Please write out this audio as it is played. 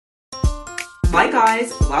Hi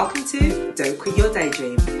guys, welcome to Don't Quit Your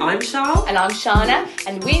Daydream. I'm Charles. And I'm Shana,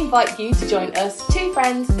 and we invite you to join us, two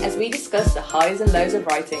friends, as we discuss the highs and lows of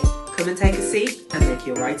writing. Come and take a seat and make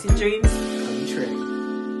your writing dreams come true.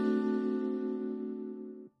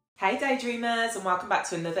 Hey Daydreamers, and welcome back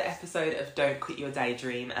to another episode of Don't Quit Your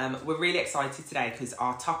Daydream. We're really excited today because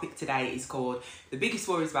our topic today is called The Biggest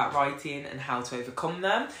Worries About Writing and How to Overcome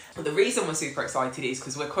Them. But the reason we're super excited is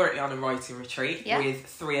because we're currently on a writing retreat with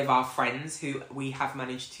three of our friends who we have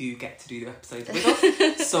managed to get to do the episodes with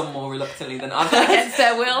us, some more reluctantly than others. Against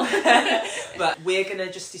their will. But we're going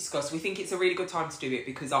to just discuss, we think it's a really good time to do it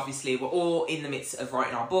because obviously we're all in the midst of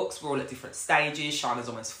writing our books, we're all at different stages. Shana's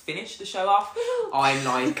almost finished the show off. I'm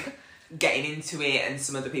like getting into it, and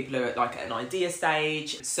some other people are at an idea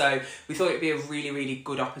stage. So we thought it'd be a really, really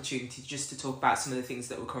good opportunity just to talk about some of the things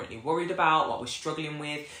that we're currently worried about, what we're struggling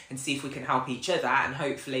with, and see if we can help each other, and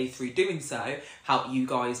hopefully through doing so help you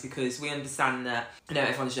guys, because we understand that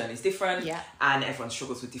everyone's journey is different and everyone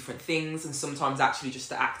struggles with different things, and sometimes actually just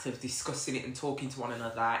the act of discussing it and talking to one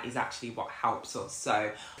another is actually what helps us.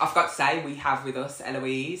 So I've got to say, we have with us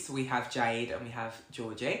Eloise, we have Jade, and we have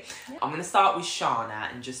Georgie. I'm going to start with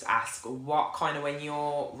Shana and just ask, what kind of, when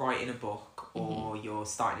you're writing a book or you're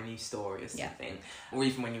starting a new story or something, or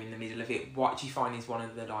even when you're in the middle of it, what do you find is one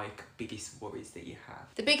of the biggest worries that you have?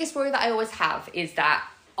 The biggest worry that I always have is that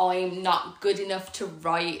I'm not good enough to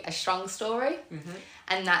write a strong story.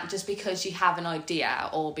 And that just because you have an idea,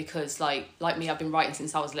 or because like me, I've been writing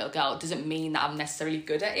since I was a little girl, doesn't mean that I'm necessarily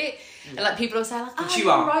good at it. And people will say oh,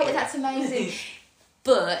 you're a writer, that's amazing.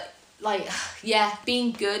 But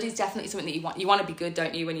being good is definitely something that you want. You want to be good,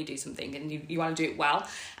 don't you, when you do something, and you want to do it well.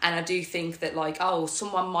 And I do think that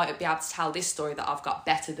someone might be able to tell this story that I've got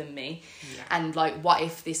better than me. And what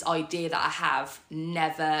if this idea that I have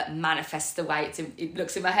never manifests the way it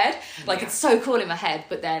looks in my head? It's so cool in my head,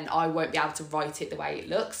 but then I won't be able to write it the way it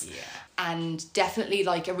looks. And definitely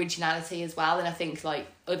originality as well. And I think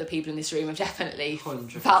other people in this room have definitely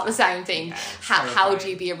 100%. Felt the same thing. How do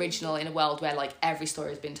you be original in a world where every story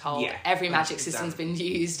has been told, every magic 100%. System's been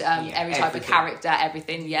used, every type of character,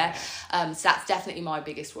 everything. So that's definitely my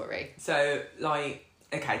biggest worry. So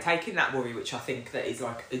okay, taking that worry, which I think that is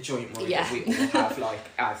a joint worry that we all have,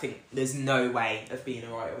 I think there's no way of being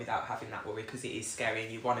a writer without having that worry, because it is scary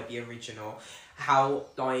and you want to be original. How,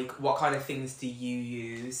 what kind of things do you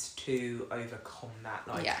use to overcome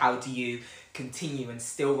that? How do you continue and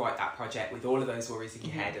still write that project with all of those worries in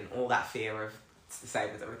your head and all that fear of it's the same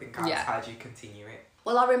as everything else? How do you continue it?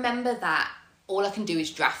 Well, I remember that all I can do is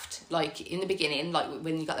draft. In the beginning,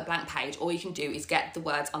 when you got the blank page, all you can do is get the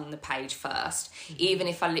words on the page first. Even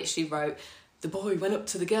if I literally wrote, the boy went up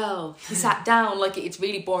to the girl, he sat down, it's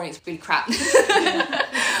really boring, it's really crap.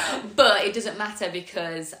 But it doesn't matter,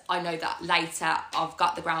 because I know that later I've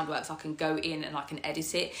got the groundwork, so I can go in and I can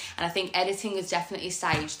edit it. And I think editing is definitely a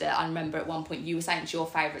stage that I remember at one point you were saying it's your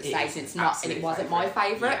favourite stage, and it's not, and it wasn't my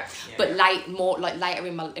favourite. But later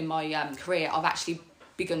in my career, I've actually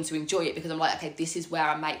begun to enjoy it, because I'm okay, this is where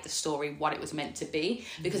I make the story what it was meant to be.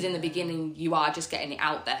 Because in the beginning you are just getting it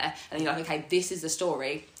out there, and you're okay, this is the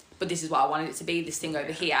story, but this is what I wanted it to be, this thing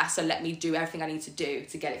over here, so let me do everything I need to do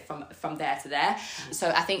to get it from there to there.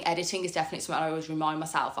 So I think editing is definitely something I always remind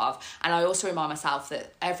myself of. And I also remind myself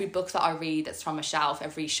that every book that I read that's from a shelf,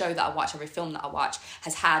 every show that I watch, every film that I watch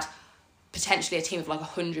has had potentially a team of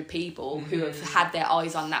 100 people who have had their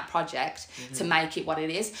eyes on that project to make it what it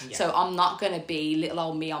is. So I'm not going to be little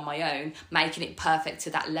old me on my own making it perfect to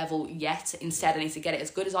that level yet. Instead, I need to get it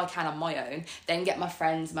as good as I can on my own, then get my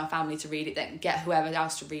friends, my family to read it, then get whoever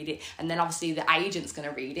else to read it, and then obviously the agent's going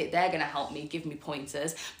to read it, they're going to help me, give me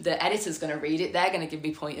pointers, the editor's going to read it, they're going to give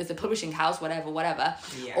me pointers, the publishing house, whatever.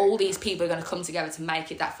 All these people are going to come together to make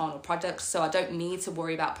it that final product. So I don't need to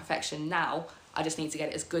worry about perfection now. I just need to get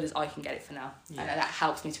it as good as I can get it for now. And that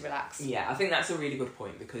helps me to relax. I think that's a really good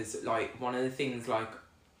point, because one of the things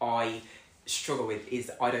I struggle with is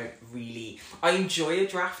I enjoy a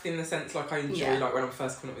draft, in the sense I enjoy when I'm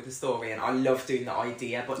first coming up with a story, and I love doing the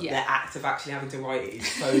idea, but the act of actually having to write it is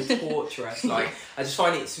so torturous. I just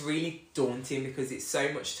find it's really daunting, because it's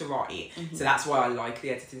so much to write. So that's why I like the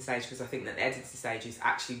editing stage, because I think that the editing stage is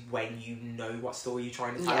actually when you know what story you're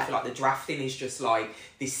trying to tell. I feel the drafting is just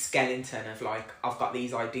this skeleton of I've got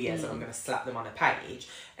these ideas and I'm going to slap them on a page,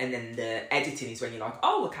 and then the editing is when you're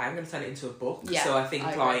oh, okay, I'm going to turn it into a book. So I think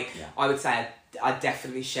I would say I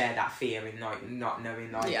definitely share that fear in not knowing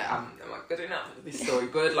am I good enough? Is this story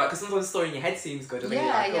good? Because sometimes the story in your head seems good, and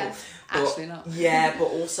then you're Actually not. But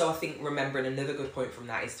also I think remembering another good point from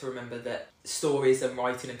that is to remember that stories and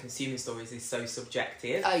writing and consuming stories is so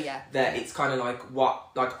subjective. Oh yeah. That it's kind of like what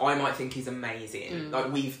like I might think is amazing. Like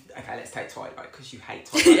let's take Twilight because you hate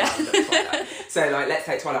Twilight. Yeah. I love Twilight. So like let's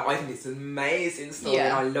take Twilight. I think it's an amazing story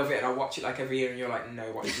and I love it and I watch it like every year and you're like, no,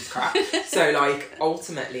 what is this crap? So like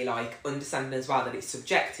ultimately like understanding as well that it's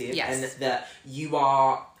subjective and that you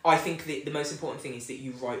are. I think that the most important thing is that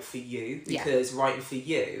you write for you, because writing for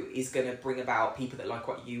you is going to bring about people that like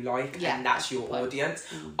what you like, and that's your audience.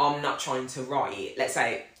 I'm not trying to write, let's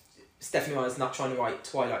say, Stephanie Meyer's not trying to write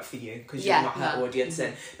Twilight for you, because you're not her audience,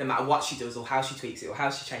 and no matter what she does or how she tweaks it or how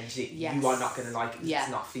she changes it, you are not going to like it, it's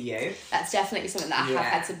not for you. That's definitely something that I have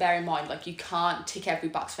had to bear in mind. Like, you can't tick every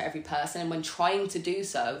box for every person, and when trying to do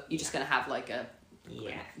so, you're just going to have like a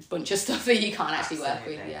bunch of stuff that you can't actually work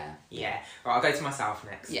with. Right, I'll go to myself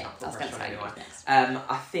next. I was going to say next.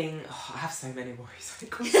 I think I have so many worries when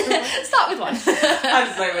it comes to start with one. I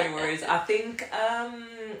have so many worries. I think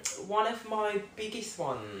one of my biggest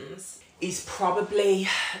ones is probably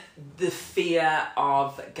the fear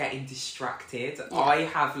of getting distracted. I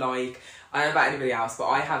have like, I don't know about anybody else, but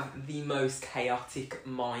I have the most chaotic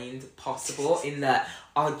mind possible in that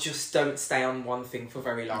I just don't stay on one thing for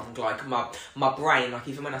very long. Like my brain, like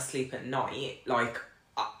even when I sleep at night, like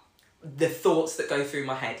the thoughts that go through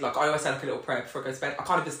my head, like I always say like a little prayer before I go to bed. I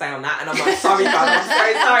can't even stay on that, and I'm like, sorry God, I'm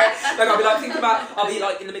so sorry. Like I'll be like thinking about, I'll be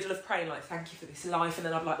like in the middle of praying, like thank you for this life, and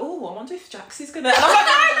then I'll be like, oh, I wonder if Jax is gonna. And I'm like,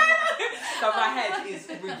 no. Like my head is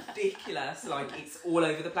ridiculous, like it's all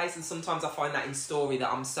over the place, and sometimes I find that in story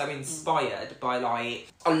that I'm so inspired by,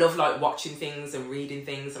 like I love like watching things and reading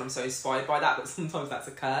things, and I'm so inspired by that, but sometimes that's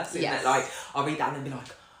a curse. In that like I'll read that and be like,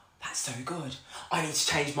 that's so good, I need to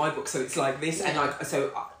change my book so it's like this, and like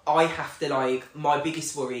so I have to like, my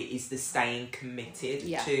biggest worry is the staying committed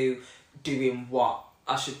to doing what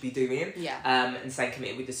I should be doing, and staying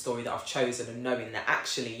committed with the story that I've chosen, and knowing that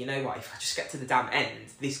actually, you know what, if I just get to the damn end,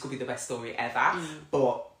 this could be the best story ever,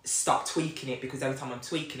 but stop tweaking it, because every time I'm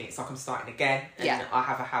tweaking it, it's like I'm starting again, and I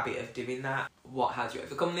have a habit of doing that. How do you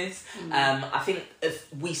overcome this? I think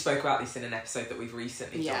if we spoke about this in an episode that we've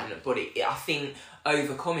recently done, but I think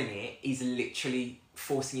overcoming it is literally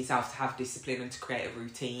forcing yourself to have discipline and to create a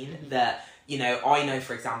routine that, you know, I know,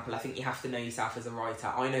 for example, I think you have to know yourself as a writer.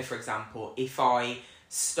 I know, for example, if I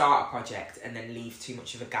start a project and then leave too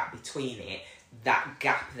much of a gap between it, that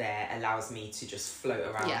gap there allows me to just float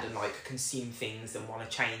around and like consume things and want to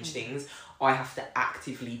change things. I have to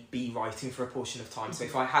actively be writing for a portion of time. So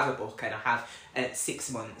if I have a book and I have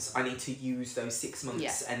 6 months, I need to use those 6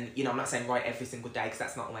 months. And, you know, I'm not saying write every single day, because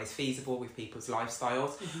that's not always feasible with people's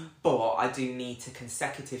lifestyles. But I do need to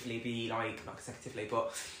consecutively be like, not consecutively,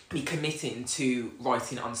 but be committing to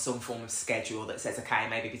writing on some form of schedule that says, okay,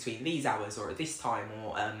 maybe between these hours or at this time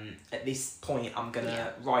or at this point, I'm going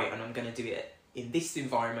to write, and I'm going to do it in this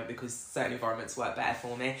environment because certain environments work better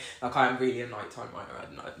for me. Like I am really a nighttime writer,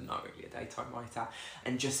 I'm not really a daytime writer,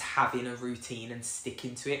 and just having a routine and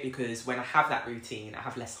sticking to it, because when I have that routine I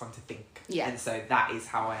have less time to think, and so that is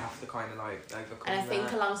how I have to kind of like overcome. And I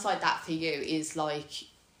think alongside that for you is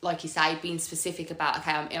like you say, being specific about,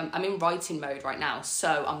 okay, I'm in writing mode right now,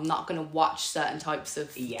 so I'm not going to watch certain types of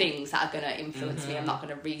things that are going to influence me. I'm not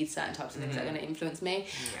going to read certain types of things that are going to influence me.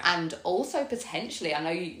 And also potentially, I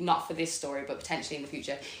know not for this story, but potentially in the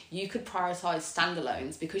future, you could prioritise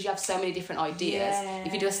standalones, because you have so many different ideas.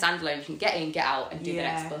 If you do a standalone, you can get in, get out, and do the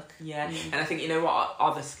next book. And I think, you know what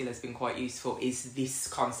other skill has been quite useful is this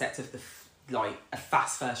concept of like a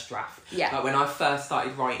fast first draft. Like when I first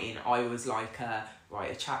started writing, I was like write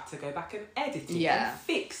a chapter, go back and edit it and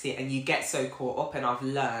fix it, and you get so caught up. And I've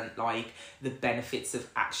learned like the benefits of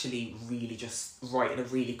actually really just writing a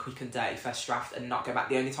really quick and dirty first draft and not go back.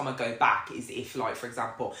 The only time I go back is if, like, for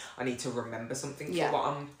example, I need to remember something for what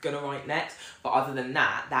I'm gonna write next. But other than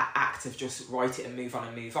that act of just write it and move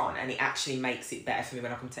on, and it actually makes it better for me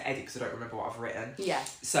when I come to edit, because I don't remember what I've written.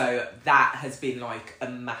 So that has been like a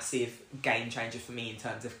massive game changer for me in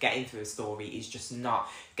terms of getting through a story, is just not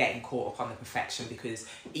getting caught up on the perfection, because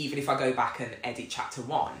even if I go back and edit chapter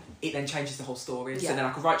 1, it then changes the whole story. So then I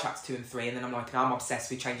could write chapter 2 and 3, and then I'm like, now I'm obsessed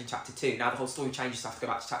with changing chapter 2. Now the whole story changes, so I have to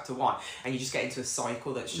go back to chapter 1, and you just get into a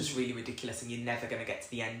cycle that's just really ridiculous, and you're never going to get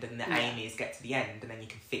to the end. And the aim is get to the end, and then you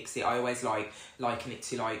can fix it. I always liken it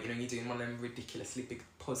to, like, you know, you're doing one of them ridiculously big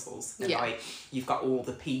puzzles, and like you've got all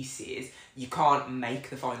the pieces. You can't make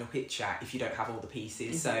the final picture if you don't have all the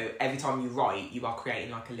pieces. So every time you write, you are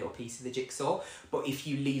creating like a little piece of the jigsaw, but if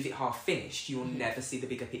you leave it half finished, you will never see the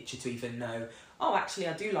bigger picture to even know, oh, actually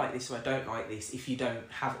I do like this or I don't like this if you don't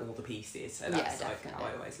have all the pieces. So that's like how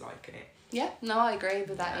I always liken it. Yeah, no, I agree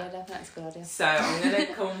with that. Yeah, definitely, that's a good idea. So I'm going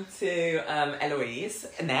to come to Eloise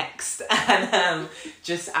next and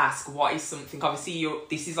just ask what is something, obviously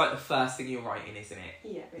this is like the first thing you're writing, isn't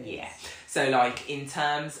it? Yeah, it is. Yeah. So like in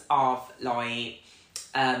terms of like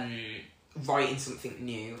writing something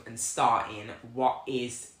new and starting, what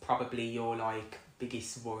is probably your like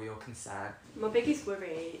biggest worry or concern? My biggest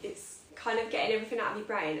worry is kind of getting everything out of your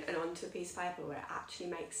brain and onto a piece of paper where it actually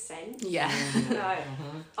makes sense. Yeah. Like,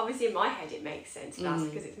 obviously in my head it makes sense, but that's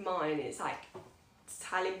because it's mine. It's like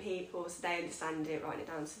telling people so they understand it, writing it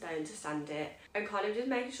down so they understand it, and kind of just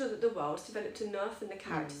making sure that the world's developed enough and the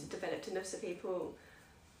characters are developed enough so people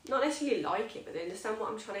not necessarily like it, but they understand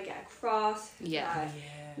what I'm trying to get across. Yeah.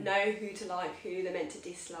 Know who to like, who they're meant to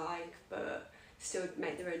dislike, but still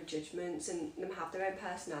make their own judgments and them have their own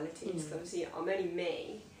personalities. Because obviously I'm only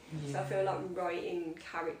me. So I feel like I'm writing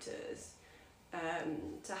characters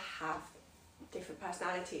to have different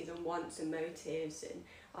personalities and wants and motives, and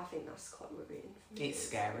I think that's quite worrying. It's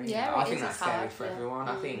scary. Yeah, I think that's scary for everyone.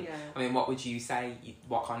 I think. Yeah. I mean, what would you say?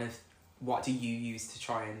 What do you use to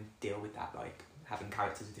try and deal with that? Like having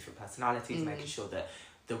characters with different personalities, making sure that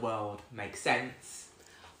the world makes sense.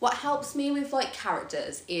 What helps me with like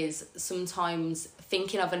characters is sometimes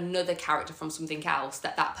thinking of another character from something else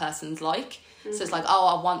that person's like. So it's like, oh,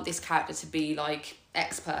 I want this character to be like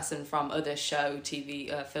X person from other show,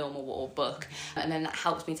 TV, film or book. And then that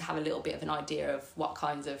helps me to have a little bit of an idea of what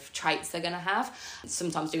kinds of traits they're going to have.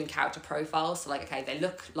 Sometimes doing character profiles, so like, okay, they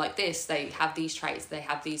look like this, they have these traits, they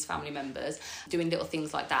have these family members. Doing little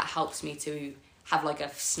things like that helps me to have like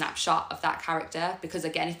a snapshot of that character, because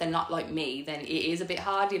again, if they're not like me, then it is a bit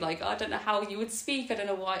hard. You're like, oh, I don't know how you would speak, I don't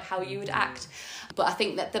know how you would act. But I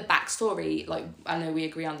think that the backstory, like, I know we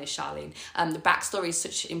agree on this, Charlene, the backstory is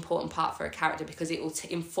such an important part for a character because it will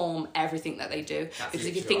inform everything that they do. Because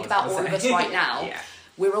if you think about all of us right now,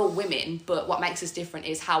 we're all women, but what makes us different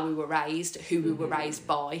is how we were raised, who we were raised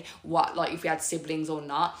by, what, like, if we had siblings or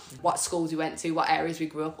not, what schools we went to, what areas we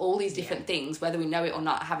grew up, all these different things, whether we know it or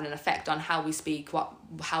not, having an effect on how we speak,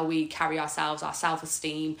 how we carry ourselves, our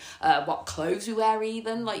self-esteem, what clothes we wear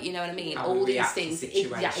even, like, you know what I mean? How all we these react to things.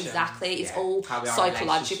 situations. Yeah, exactly. It's all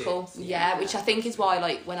psychological. Yeah, which I think is why,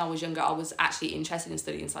 like, when I was younger, I was actually interested in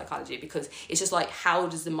studying psychology, because it's just like, how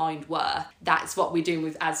does the mind work? That's what we're doing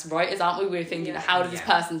with as writers, aren't we? We're thinking, how does this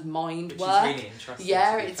person's mind work? Is really interesting.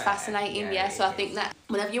 Yeah, it's fascinating. Yeah, so I is. think that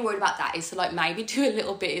whenever you're worried about that, is to like maybe do a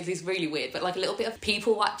little bit, is really weird, but like a little bit of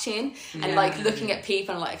people watching and like looking at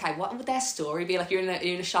people and like, okay, what would their story be? Like you're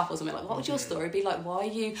in a shop or something, like what would your story be? Like, why are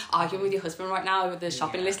you arguing with your husband right now with the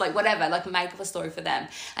shopping list? Like whatever, like make up a story for them.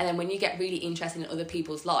 And then when you get really interested in other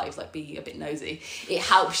people's lives, like be a bit nosy, it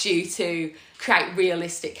helps you to create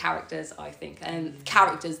realistic characters, I think. And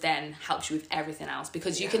characters then helps you with everything else,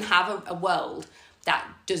 because you can have a world that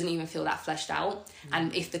doesn't even feel that fleshed out,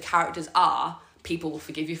 and if the characters are, people will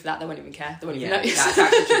forgive you for that. They won't even care. They won't even notice. That's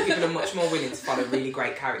actually true. People are much more willing to follow really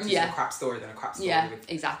great characters in a crap story than a crap story with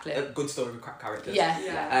exactly a good story with crap characters.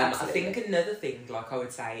 Yeah, I think another thing, like I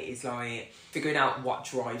would say, is like figuring out what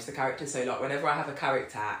drives the character. So like whenever I have a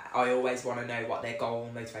character, I always want to know what their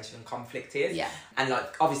goal, motivation and conflict is. Yeah. And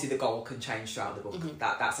like obviously the goal can change throughout the book.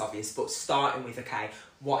 That's obvious. But starting with, okay,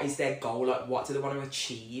 what is their goal? Like, what do they want to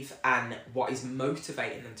achieve? And what is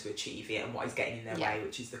motivating them to achieve it? And what is getting in their way,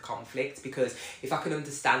 which is the conflict? Because if I can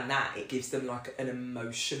understand that, it gives them, like, an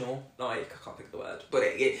emotional, like, I can't think of the word, but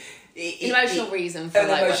emotional reason for,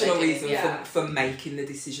 like, emotional what they're reason doing, for making the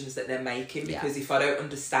decisions that they're making. Because if I don't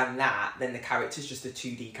understand that, then the character's just a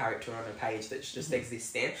 2D character on a page that's just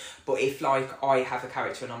existing. But if, like, I have a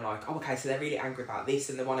character and I'm like, oh, okay, so they're really angry about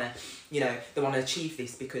this and they want to achieve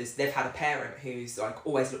this because they've had a parent who's, like,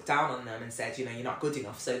 always looked down on them and said, you know, you're not good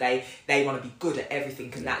enough, so they want to be good at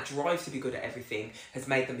everything, and that drive to be good at everything has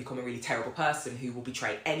made them become a really terrible person who will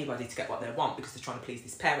betray anybody to get what they want because they're trying to please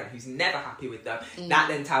this parent who's never happy with them. That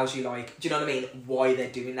then tells you, like, do you know what I mean, why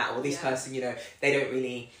they're doing that. Or this person, you know, they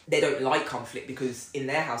don't like conflict because in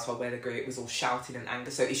their household where they grew it was all shouting and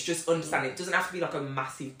anger. So it's just understanding. It doesn't have to be like a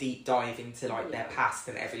massive deep dive into like their past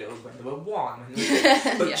and every little when they were one,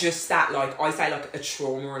 but just that, like I say, like a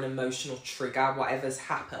trauma or an emotional trigger, whatever's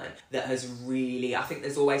happened that has really, I think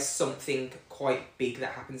there's always something quite big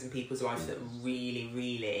that happens in people's lives that really,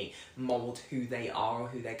 really mould who they are or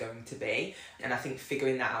who they're going to be. And I think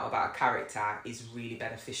figuring that out about a character is really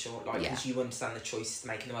beneficial, like, because you understand the choices to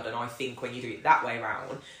make in the world. And I think when you do it that way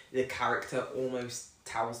around, the character almost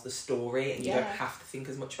tells the story and you don't have to think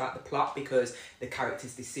as much about the plot, because the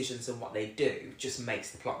character's decisions and what they do just makes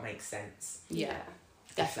the plot make sense.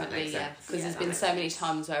 Definitely, yeah. Because there's been makes so many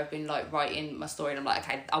times where I've been like writing my story and I'm like,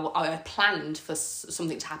 okay, I planned for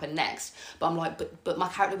something to happen next, but I'm like, but my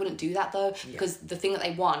character wouldn't do that though, because the thing that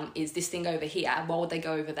they want is this thing over here. Why would they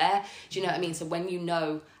go over there? Do you know what I mean? So when you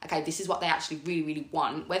know, okay, this is what they actually really, really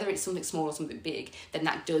want, whether it's something small or something big, then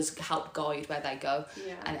that does help guide where they go,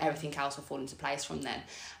 and everything else will fall into place from then.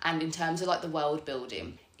 And in terms of like the world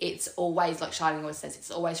building, it's always, like Charlene always says, it's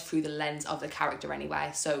always through the lens of the character anyway.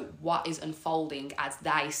 So what is unfolding as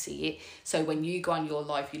they see it. So when you go on your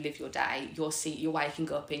life, you live your day, you're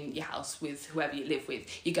waking up in your house with whoever you live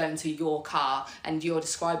with, you go into your car and you're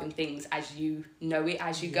describing things as you know it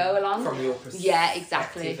as you go along. From your perspective. Yeah,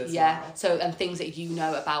 exactly. Well. So, and things that you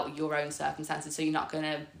know about your own circumstances. So you're not going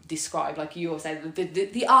to describe, like you always say,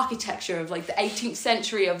 the architecture of like the 18th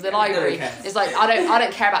century of the library. It's like, I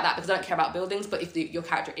don't care about that because I don't care about buildings, but if your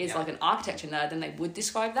character is like an architecture nerd, then they would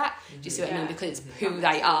describe that. Do you see what I mean? Because it's who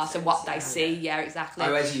they are, so what they see. Yeah, exactly. I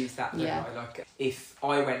always use that. Like if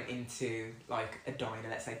I went into like a diner,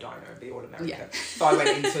 let's say diner and be all American. If I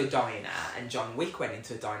went into a diner and John Wick went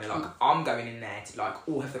into a diner, like I'm going in there to like,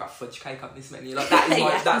 oh, have they got fudge cake on this menu? Like that is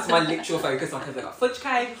like that's my literal focus. Like, have they got fudge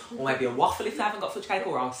cake, or maybe a waffle if they haven't got fudge cake,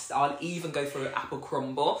 or I'll even go for an apple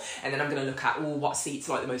crumble, and then I'm gonna look at what seats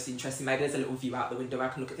are like the most interesting. Maybe there's a little view out the window where I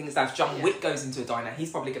can look at things. Now, if John Wick goes into a diner, he's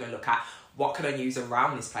probably gonna look at what can I use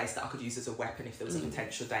around this place that I could use as a weapon if there was a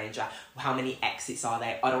potential danger? How many exits are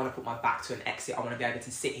there? I don't want to put my back to an exit. I want to be able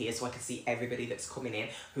to sit here so I can see everybody that's coming in.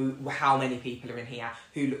 How many people are in here?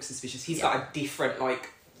 Who looks suspicious? He's got a different like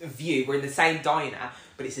view. We're in the same diner,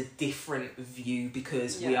 but it's a different view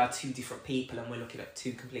because we are two different people and we're looking at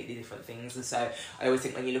two completely different things. And so I always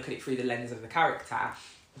think when you look at it through the lens of the character,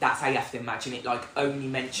 that's how you have to imagine it. Like, only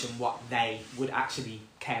mention what they would actually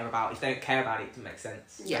care about. If they don't care about it, it doesn't make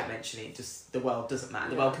sense. Don't mention it. Just, the world doesn't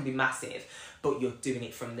matter. The world can be massive, but you're doing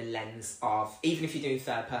it from the lens of, even if you're doing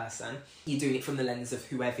third person, you're doing it from the lens of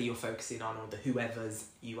whoever you're focusing on, or the whoever's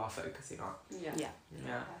you are focusing on.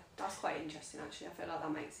 Yeah. That's quite interesting, actually. I feel like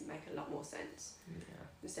that makes it make a lot more sense.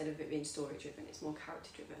 Instead of it being story driven, it's more character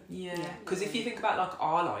driven. Because if you think about like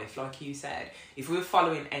our life, like you said, if we were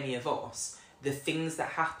following any of us, the things that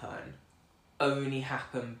happen only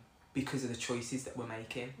happen because of the choices that we're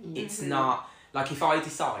making. It's not like if I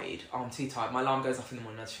decide I'm too tired, my alarm goes off in the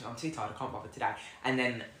morning, I'm too tired, I can't bother today, and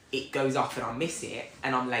then it goes off and I miss it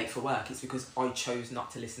and I'm late for work, it's because I chose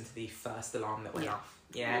not to listen to the first alarm that went off.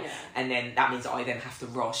 And then that means I then have to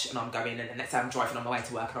rush, and I'm going, and then let's say I'm driving on my way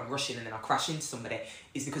to work and I'm rushing and then I crash into somebody.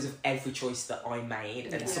 It's because of every choice that I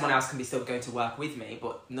made, and someone else can be still going to work with me,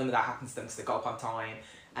 but none of that happens to them because they got up on time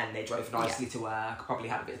and they drove nicely to work, probably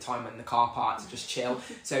had a bit of time in the car park to just chill.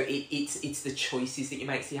 So it's the choices that you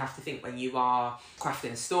make. So you have to think, when you are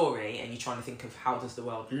crafting a story and you're trying to think of how does the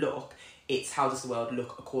world look, it's how does the world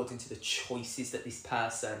look according to the choices that this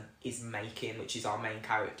person is making, which is our main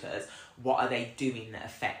characters. What are they doing that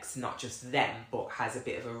affects not just them, but has a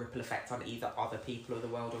bit of a ripple effect on either other people or the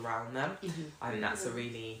world around them? I think that's a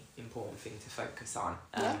really important thing to focus on.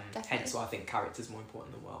 Hence why I think characters more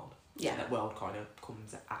important than the world. That world kind of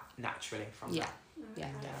comes naturally from that.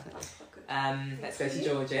 Definitely. Let's go to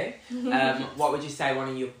Georgie. What would you say one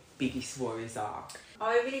of your biggest worries are?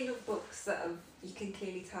 I really love books that you can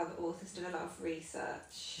clearly tell the author's done a lot of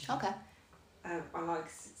research. I like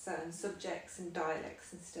certain subjects and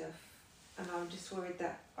dialects and stuff, and I'm just worried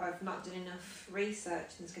that I've not done enough research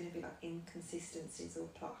and there's going to be like inconsistencies or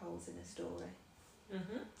plot holes in a story.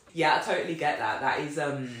 Yeah, I totally get that.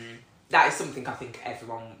 That is something I think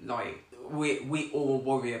everyone, like, we all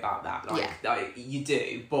worry about that. Like you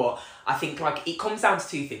do, but I think like it comes down to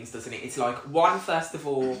two things, doesn't it? It's like, one, first of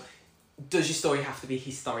all, does your story have to be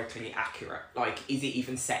historically accurate? Like, is it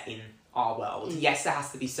even set in our world? Yes, there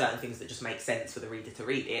has to be certain things that just make sense for the reader to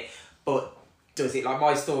read it, but does it? Like,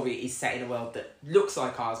 my story is set in a world that looks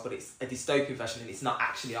like ours, but it's a dystopian version and it's not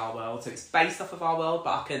actually our world. So it's based off of our world,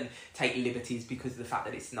 but I can take liberties because of the fact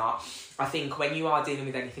that it's not. I think when you are dealing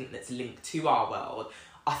with anything that's linked to our world,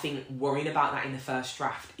 I think worrying about that in the first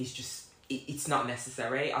draft is just, it's not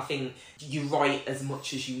necessary. I think you write as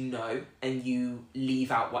much as you know and you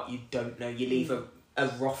leave out what you don't know. You leave a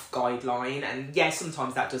rough guideline, and yes,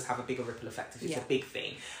 sometimes that does have a bigger ripple effect if it's a big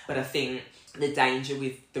thing. But I think the danger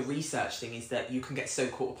with the research thing is that you can get so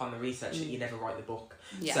caught up on the research that you never write the book.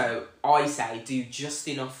 So I say do just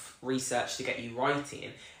enough research to get you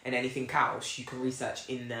writing, and anything else you can research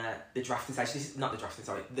in the drafting stage. This is not the drafting,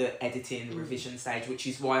 sorry, the editing revision stage, which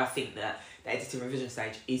is why I think that the editing revision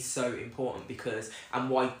stage is so important, because, and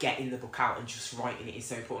why getting the book out and just writing it is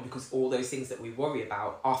so important, because all those things that we worry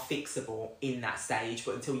about are fixable in that stage.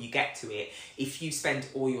 But until you get to it, if you spend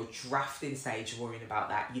all your drafting stage worrying about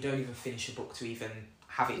that, you don't even finish a book to even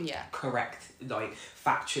have it correct, like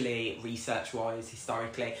factually, research-wise,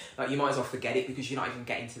 historically. Like you might as well forget it because you're not even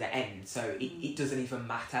getting to the end, so it doesn't even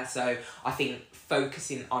matter. So I think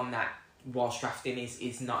focusing on that whilst drafting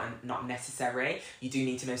is not necessary. You do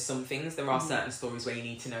need to know some things. There are certain stories where you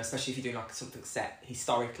need to know, especially if you're doing like something set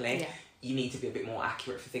historically. Yeah. You need to be a bit more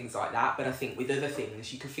accurate for things like that. But I think with other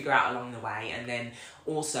things, you can figure out along the way. And then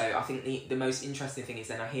also, I think the most interesting thing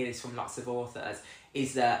is, and I hear this from lots of authors,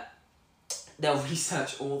 is that they'll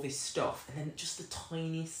research all this stuff and then just the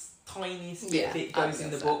tiniest bit of it goes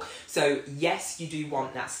in the book. So yes, you do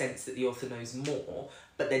want that sense that the author knows more,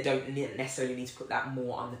 but they don't necessarily need to put that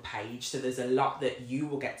more on the page. So there's a lot that you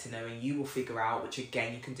will get to know and you will figure out, which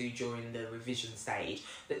again you can do during the revision stage,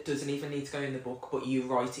 that doesn't even need to go in the book, but you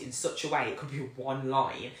write it in such a way, it could be one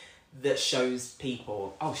line that shows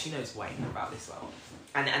people, oh, she knows way more about this world.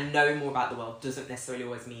 And knowing more about the world doesn't necessarily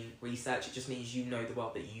always mean research, it just means you know the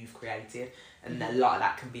world that you've created, and a lot of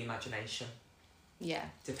that can be imagination. Yeah.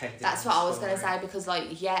 Depending That's what I was going to say, because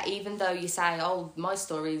like, yeah, even though you say, oh, my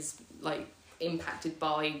story's like impacted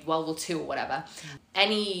by World War II or whatever,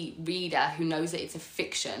 any reader who knows that it's a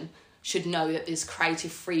fiction should know that there's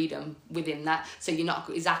creative freedom within that, so you're not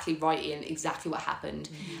exactly writing exactly what happened.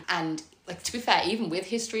 And like, to be fair, even with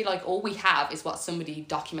history, like all we have is what somebody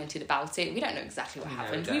documented about it. We don't know exactly what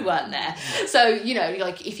happened. We weren't there. So, you know,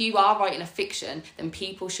 like if you are writing a fiction, then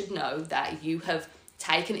people should know that you have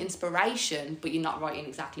taken inspiration, but you're not writing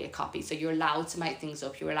exactly a copy. So you're allowed to make things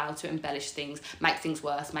up, you're allowed to embellish things, make things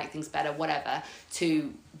worse, make things better, whatever,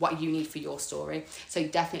 to what you need for your story. So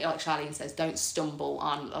definitely, like Charlene says, don't stumble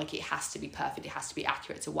on like it has to be perfect, it has to be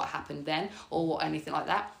accurate to what happened then, or anything like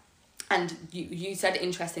that. And you said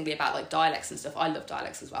interestingly about like dialects and stuff. I love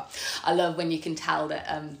dialects as well. I love when you can tell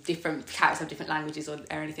that different characters have different languages or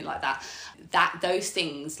anything like that. Those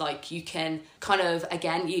things, like you can kind of,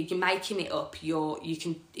 again, you're making it up. You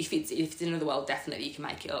can, if it's in another world, definitely you can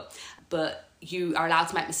make it up. But you are allowed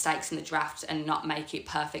to make mistakes in the draft and not make it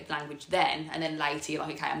perfect language then, and then later you're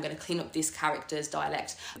like, okay, I'm going to clean up this character's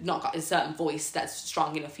dialect, not got a certain voice that's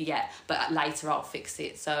strong enough yet, but later I'll fix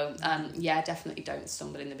it. So yeah, definitely don't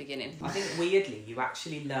stumble in the beginning. I think weirdly you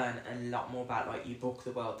actually learn a lot more about like you book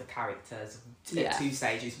the world, the characters at two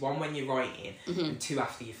stages. One when you're writing, and two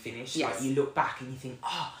after you finish. Yes. Like you look back and you think,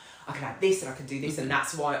 oh, I can add this and I can do this, and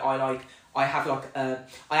that's why I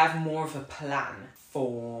have more of a plan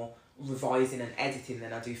for revising and editing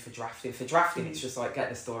than I do for drafting. For drafting, it's just like get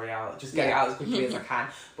the story out, just get it out as quickly as I can.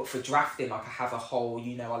 But for drafting, like I have a whole,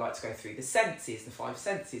 I like to go through the senses, the 5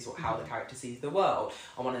 senses, or how the character sees the world.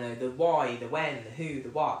 I want to know the why, the when, the who, the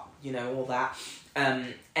what, all that.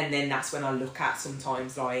 And then that's when I look at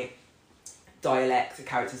sometimes like dialect, the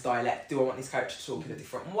character's dialect. Do I want this character to talk in a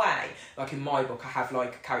different way? Like in my book, I have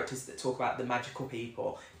like characters that talk about the magical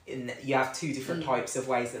people. You have 2 different types of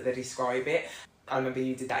ways that they describe it. I remember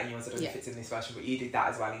you did that in yours, I don't know if it's in this version, but you did that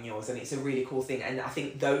as well in yours, and it's a really cool thing. And I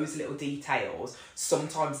think those little details,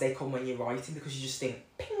 sometimes they come when you're writing because you just think,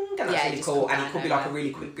 ping, and that's really cool. And it could be like a really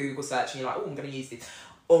quick Google search and you're like, oh, I'm going to use this.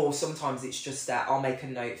 Or sometimes it's just that I'll make a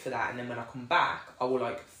note for that, and then when I come back, I will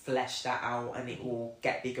like flesh that out and it will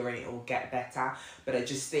get bigger and it will get better. But I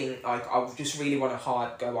just think, like, I just really want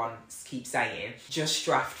to keep saying, just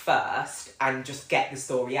draft first and just get the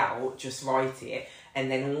story out, just write it. And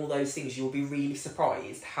then all those things, you'll be really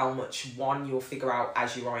surprised how much, 1, you'll figure out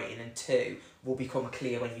as you're writing, and 2, will become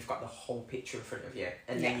clear when you've got the whole picture in front of you.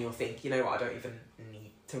 And then you'll think, you know what, I don't even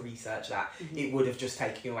need to research that. It would have just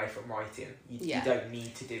taken you away from writing. You don't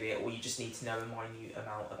need to do it, or you just need to know a minute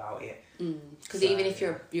amount about it. Because even if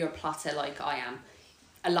you're a plotter like I am,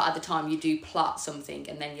 a lot of the time you do plot something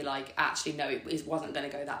and then you're like, actually no, it wasn't going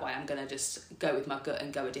to go that way, I'm going to just go with my gut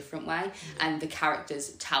and go a different way. And the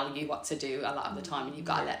characters tell you what to do a lot of the time, and you've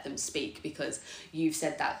got to let them speak, because you've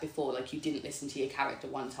said that before, like you didn't listen to your character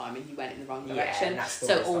one time and you went in the wrong direction.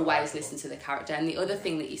 So always listen to the character. And the other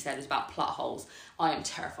thing that you said is about plot holes. I am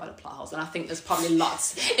terrified of plot holes, and I think there's probably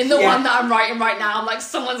lots in the one that I'm writing right now. I'm like,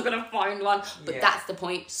 someone's going to find one, but that's the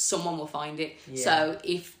point, someone will find it. So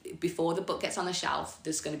if before the book gets on the shelf,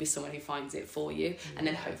 there's going to be someone who finds it for you, and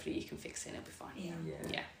then hopefully you can fix it and it'll be fine.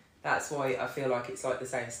 Yeah. That's why I feel like it's like the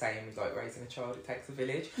same saying with like raising a child, it takes a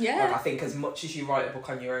village. Yeah. Like I think as much as you write a book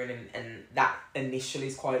on your own and that initially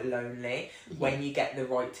is quite lonely, when you get the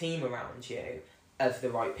right team around you, of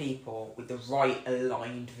the right people with the right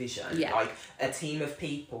aligned vision, like a team of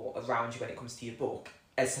people around you when it comes to your book,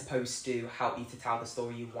 as opposed to help you to tell the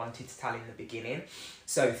story you wanted to tell in the beginning.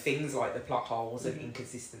 So things like the plot holes and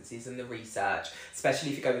inconsistencies and the research,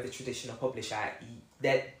 especially if you go with a traditional publisher,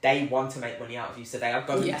 they want to make money out of you, so they are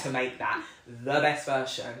going to make that the best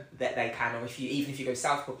version that they can. Or even if you go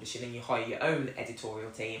self-publishing and you hire your own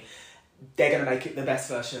editorial team, they're going to make it the best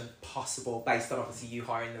version possible based on obviously you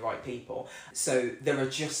hiring the right people. So there are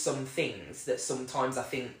just some things that sometimes I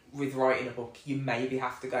think with writing a book you maybe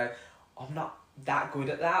have to go, I'm not that good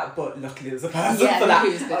at that, but luckily there's a person for that.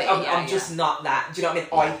 I'm just not that. Do you know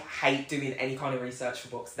what I mean? I hate doing any kind of research for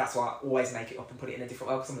books. That's why I always make it up and put it in a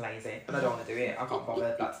different way because I'm lazy and I don't want to do it. I can't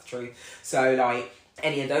bother. That's the truth. So like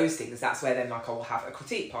any of those things, that's where then like I will have a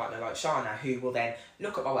critique partner like Shana who will then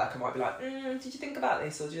look at my work and might be like, did you think about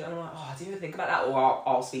this? Or and I'm like, I didn't even think about that. Or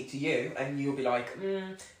I'll speak to you and you'll be like,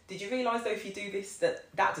 did you realise though if you do this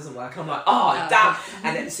that doesn't work? And I'm like, damn.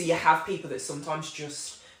 And then, so you have people that sometimes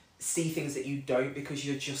just see things that you don't because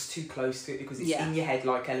you're just too close to it, because it's in your head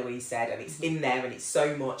like Eloise said, and it's in there and it's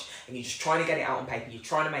so much and you're just trying to get it out on paper, you're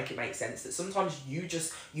trying to make it make sense, that sometimes you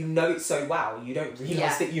know it so well you don't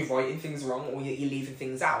realise that you're writing things wrong or you're leaving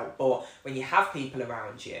things out. But when you have people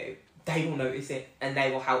around you, they will notice it and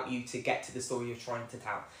they will help you to get to the story you're trying to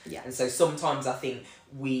tell. And so sometimes I think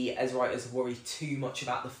we as writers worry too much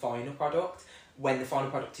about the final product when the final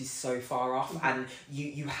product is so far off, and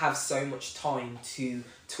you have so much time to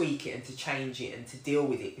tweak it and to change it and to deal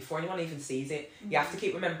with it before anyone even sees it. You have to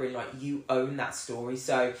keep remembering like you own that story.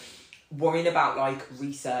 So worrying about like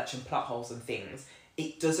research and plot holes and things,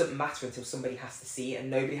 it doesn't matter until somebody has to see it, and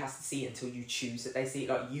nobody has to see it until you choose that they see it.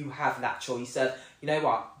 Like you have that choice of, you know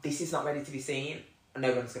what, this is not ready to be seen and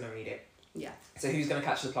no one's going to read it. So who's going to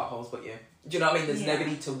catch the plot holes but you? Do you know what I mean? There's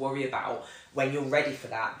nobody to worry about. When you're ready for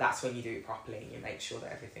that, that's when you do it properly and you make sure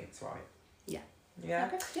that everything's right. Yeah.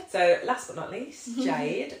 Okay. So last but not least,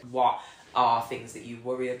 Jade, what are things that you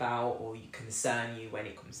worry about or you concern you when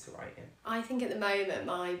it comes to writing? I think at the moment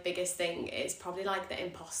my biggest thing is probably like the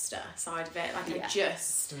imposter side of it. Like I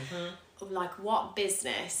just like, what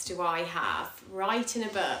business do I have writing a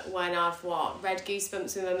book when I've read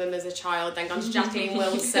Goosebumps with my mum as a child, then gone to Jacqueline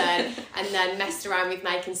Wilson and then messed around with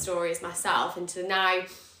making stories myself, into now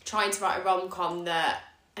trying to write a rom-com that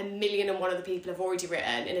 1,000,001 other people have already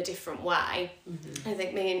written in a different way. I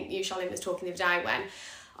think me and you, Charlene, was talking the other day when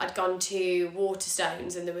I'd gone to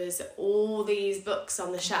Waterstones and there was all these books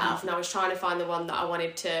on the shelf and I was trying to find the one that I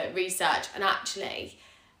wanted to research, and actually,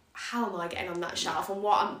 how am I getting on that shelf, and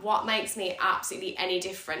what makes me absolutely any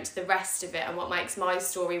different to the rest of it, and what makes my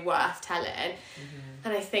story worth telling.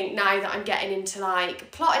 And I think now that I'm getting into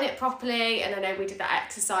like plotting it properly, and I know we did that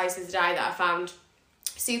exercise the other day that I found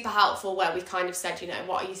super helpful, where we kind of said, you know,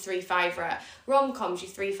 what are your 3 favourite rom-coms,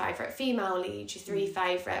 your 3 favourite female leads, your 3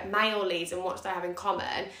 favourite male leads, and what do they have in common?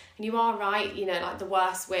 And you are right, you know, like The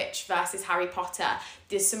Worst Witch versus Harry Potter,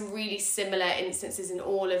 there's some really similar instances in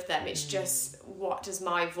all of them. It's just, what does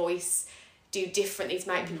my voice do differently to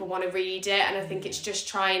make people want to read it? And I think it's just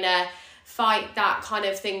trying to fight that kind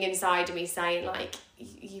of thing inside of me saying like,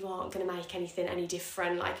 you aren't going to make anything any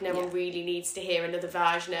different, like no one really needs to hear another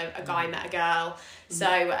version of a guy met a girl. So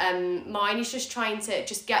mine is just trying to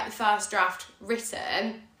just get the first draft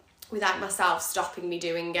written without myself stopping me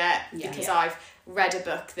doing it because I've read a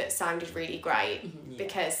book that sounded really great,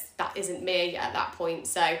 because that isn't me at that point.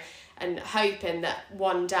 So, and hoping that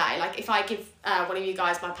one day, like if I give one of you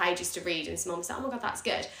guys my pages to read and someone says, oh my god, that's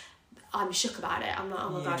good, I'm shook about it. I'm like, oh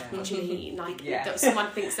my god, what do you mean? Like, that someone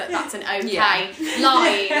thinks that that's an okay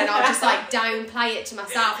line, and I'll just like downplay it to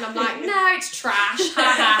myself, and I'm like, no, it's trash.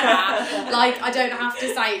 Like, I don't have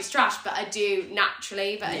to say it's trash, but I do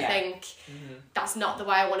naturally. But I think that's not the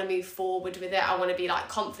way I want to move forward with it. I want to be like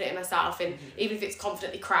confident in myself, and even if it's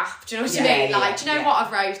confidently crap, do you know what I mean? Like, do you know what,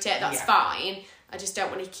 I've wrote it, that's fine. I just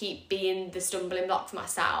don't want to keep being the stumbling block for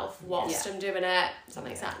myself whilst I'm doing it. Does that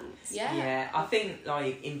make sense? Yeah, I think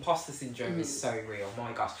like imposter syndrome is so real.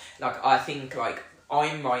 My gosh. Like I think like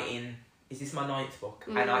I'm writing, is this my 9th book?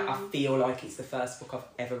 And I feel like it's the first book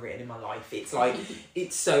I've ever written in my life. It's like,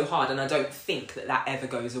 it's so hard, and I don't think that ever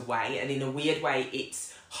goes away. And in a weird way,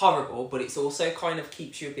 it's horrible, but it's also kind of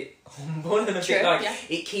keeps you a bit humble and a bit like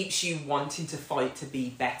it keeps you wanting to fight to be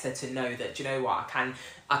better, to know that, do you know what,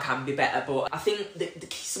 I can be better. But I think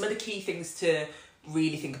that some of the key things to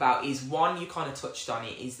really think about is, one, you kind of touched on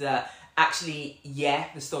it, is that actually,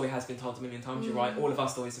 the story has been told 1,000,000 times, you're right, all of our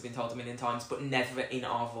stories have been told 1,000,000 times, but never in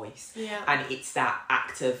our voice. And it's that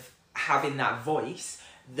act of having that voice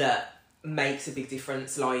that makes a big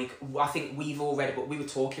difference. Like, I think we've all read a book, we were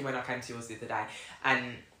talking when I came to yours the other day,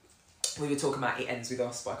 and we were talking about It Ends With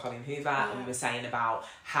Us by Colin Hoover, and we were saying about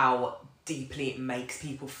how deeply it makes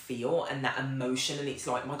people feel, and that emotion, and it's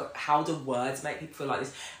like, my God, how do words make people feel like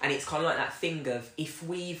this? And it's kind of like that thing of, if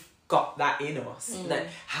we've got that in us, that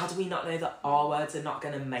how do we not know that our words are not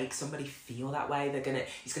going to make somebody feel that way?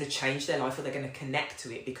 It's going to change their life, or they're going to connect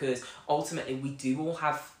to it, because ultimately we do all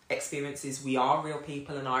have experiences. We are real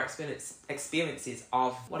people, and our experiences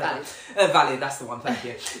are whatever valid. That's the one. Thank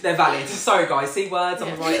you. They're valid. Sorry guys, see words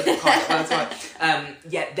on the right of the card. Words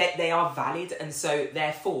right. They are valid, and so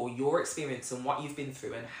therefore your experience and what you've been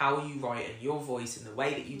through and how you write and your voice and the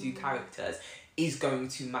way that you do characters is going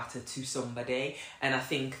to matter to somebody. And I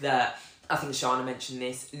think Shana mentioned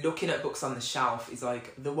this, looking at books on the shelf is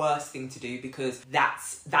like the worst thing to do, because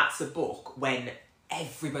that's a book when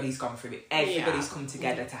everybody's gone through it. Everybody's come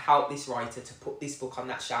together to help this writer to put this book on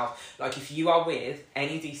that shelf. Like, if you are with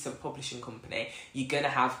any decent publishing company, you're going to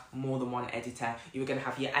have more than one editor. You're going to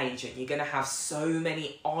have your agent. You're going to have so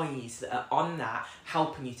many eyes that are on that,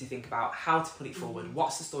 helping you to think about how to put it forward.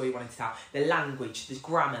 What's the story you want to tell? The language, the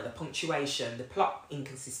grammar, the punctuation, the plot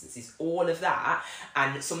inconsistencies, all of that.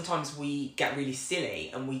 And sometimes we get really silly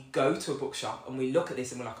and we go to a bookshop and we look at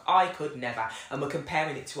this and we're like, I could never. And we're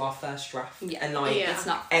comparing it to our first draft. Yeah. And like, it's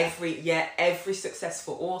not every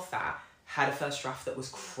successful author had a first draft that was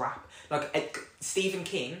crap. Like Stephen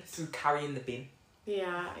King threw Carrie in the bin.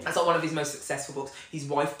 Yeah. That's like one of his most successful books. His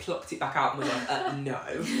wife plucked it back out and was like, no.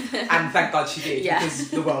 And thank God she did,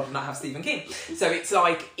 because the world did not have Stephen King. So it's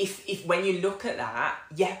like, if when you look at that,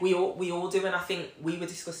 we all do. And I think we were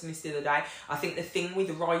discussing this the other day. I think the thing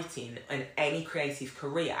with writing and any creative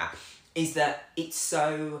career is that it's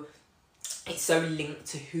so linked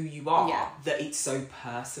to who you are, that it's so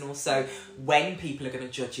personal. So when people are going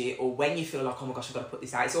to judge it, or when you feel like, oh my gosh, I've got to put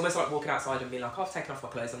this out, it's almost like walking outside and being like, oh, I've taken off my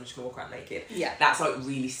clothes, I'm just going to walk around naked. Yeah. That's like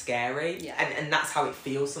really scary. Yeah. And that's how it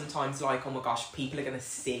feels sometimes, like, oh my gosh, people are going to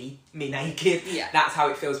see me naked. Yeah. That's how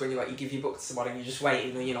it feels when you give your book to somebody and you're just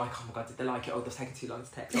waiting, and you're like, oh my God, did they like it? Oh, they've taken too long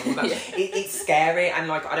to text. Oh my God. It's scary, and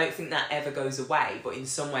like, I don't think that ever goes away, but in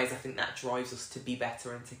some ways I think that drives us to be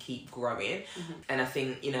better and to keep growing. And I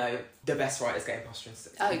think, the best writers get imposter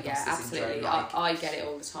syndrome. Oh yeah, absolutely. I get it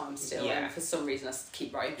all the time still, and for some reason I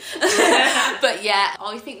keep writing. But yeah,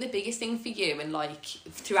 I think the biggest thing for you, and like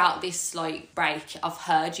throughout this like break, I've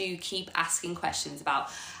heard you keep asking questions about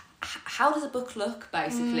how does a book look,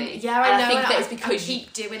 basically. Yeah, I know. I think that it's because you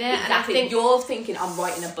keep doing it, exactly, and I think you're thinking, I'm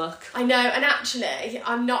writing a book. I know, and actually,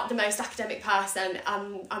 I'm not the most academic person.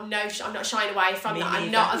 I'm not shying away from that.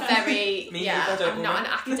 I'm not a very I'm not an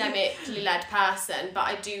academically led person, but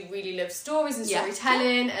I do really love stories and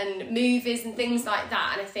storytelling and movies and things like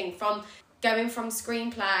that. And I think from going from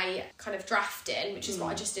screenplay kind of drafting, which is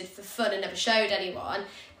what I just did for fun and never showed anyone,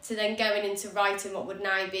 to then going into writing what would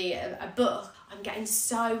now be a book, I'm getting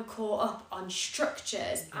so caught up on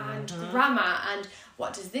structures and grammar and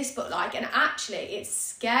what does this book like, and actually it's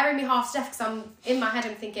scaring me half to death, because I'm in my head,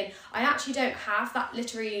 I'm thinking I actually don't have that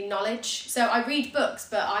literary knowledge. So I read books,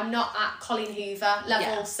 but I'm not at Colin Hoover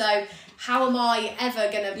level, so how am I ever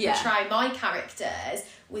going to portray my characters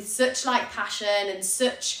with such like passion and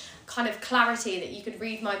such kind of clarity that you could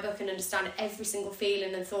read my book and understand every single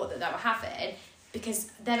feeling and thought that they were having?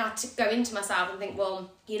 Because then I go into myself and think,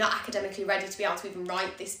 well, you're not academically ready to be able to even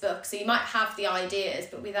write this book. So you might have the ideas,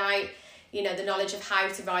 but without, the knowledge of how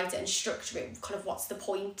to write it and structure it, kind of what's the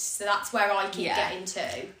point? So that's where I keep getting to.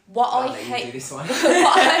 I hate this one.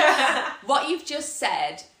 What you've just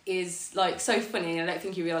said is like so funny, and I don't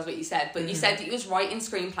think you realise what you said, but you said that you was writing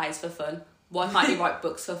screenplays for fun. Why can't you write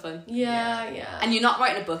books for fun? Yeah. And you're not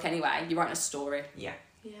writing a book anyway, you're writing a story. Yeah.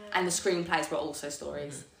 And the screenplays were also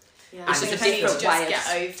stories. Yeah, it's just a different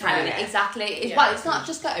way of telling it. Exactly. Well, it's not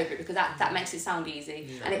just get over it, because that makes it sound easy,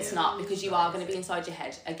 and it's not, because you are going to be inside your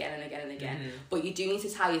head again and again and again. But you do need to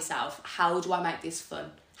tell yourself, how do I make this fun?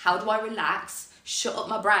 How do I relax? Shut up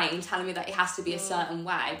my brain telling me that it has to be a certain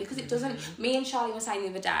way, because it doesn't. Me and Charlie were saying the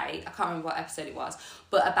other day, I can't remember what episode it was,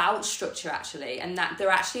 but about structure actually, and that there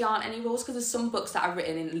actually aren't any rules, because there's some books that are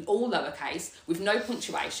written in all lowercase with no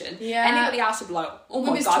punctuation. Anybody else would be like, oh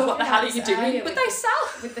my God, what the hell are you doing? But they sell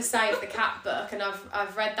with the Save the Cat book, and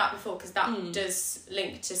I've read that before, because that does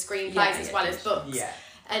link to screenplays as well as books.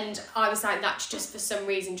 And I was like, that's just for some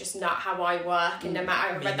reason just not how I work, and no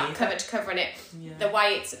matter, I read that cover to cover, and the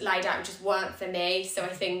way it's laid out just weren't for me. So I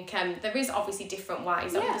think there is obviously different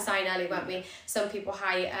ways. Like we were saying earlier, weren't we? Some people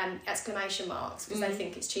hate exclamation marks because they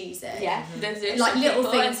think it's cheesy. Yeah, there's like little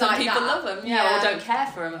things some like people that. love them, or don't care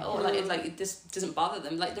for them at all. Like it just doesn't bother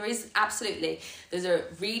them. Like there is there's a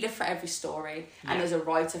reader for every story, and there's a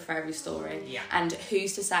writer for every story. And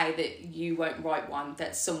who's to say that you won't write one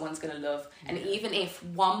that someone's gonna love? And even if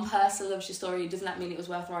one person loves your story, doesn't that mean it was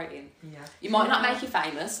worth writing? Yeah. You might not make you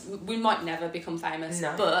famous. We might never become famous.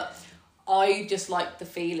 No. But I just like the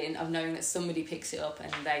feeling of knowing that somebody picks it up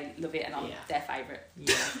and they love it and I'm their favourite.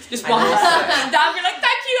 Yeah. Just one person. I'd be like,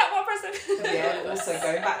 thank you, that one person. Yeah, also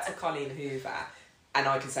going back to Colleen Hoover, and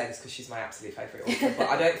I can say this because she's my absolute favourite author, but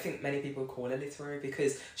I don't think many people call her literary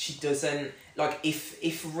because she doesn't, like,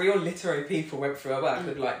 if real literary people went through her work,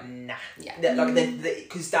 they'd be like, nah. Yeah. Like,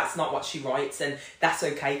 because that's not what she writes, and that's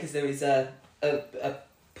okay because there is a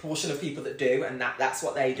portion of people that do, and that's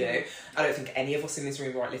what they do. I don't think any of us in this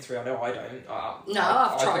room write literary. I know I don't.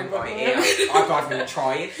 I've tried. I've even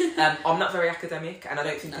tried. I'm not very academic, and I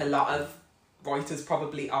don't think a lot of writers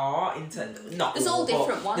probably are there's all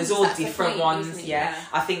different ones. There's all That's different the point, ones, isn't it? yeah.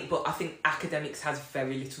 I think academics has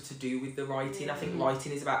very little to do with the writing. I think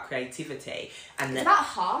writing is about creativity, and it's about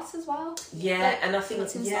heart as well. Yeah, like, and I think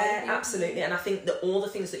absolutely, and I think that all the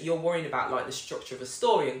things that you're worrying about, like the structure of a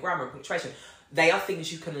story and grammar and punctuation, they are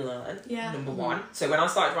things you can learn. Yeah. Number one. So when I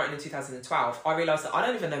started writing in 2012, I realised that I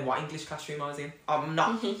don't even know what English classroom I was in. I'm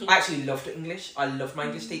not. I actually loved English. I loved my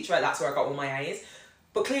English teacher. That's where I got all my A's.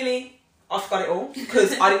 But clearly, I forgot it all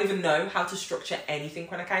because I didn't even know how to structure anything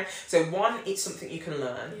when I came. So one, it's something you can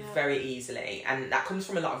learn very easily, and that comes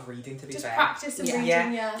from a lot of reading, to be Just fair. practice and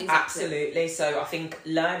reading, Exactly. Absolutely. So I think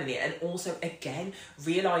learning it, and also again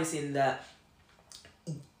realising that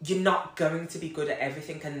you're not going to be good at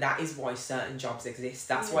everything, and that is why certain jobs exist.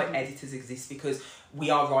 That's why editors exist, because we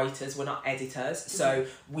are writers, we're not editors, so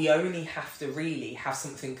we only have to really have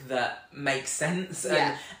something that makes sense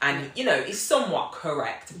and you know, is somewhat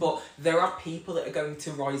correct, but there are people that are going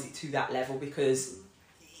to rise it to that level because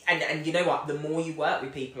and you know what, the more you work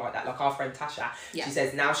with people like that, like our friend Tasha, she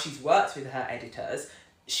says now she's worked with her editors,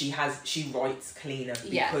 she writes cleaner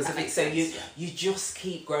because of it. So you just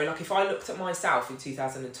keep growing. Like if I looked at myself in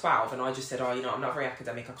 2012 and I just said, oh, you know, I'm not very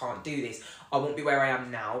academic, I can't do this, I won't be where I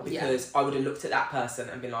am now, because I would have looked at that person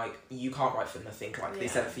and been like, you can't write for nothing, like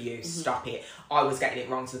this ain't for you, stop it. I was getting it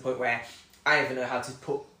wrong to the point where I don't even know how to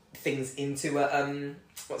put things into a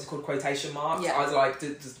what's it called, quotation marks. I was like,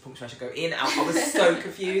 does the punctuation go in, out? I was so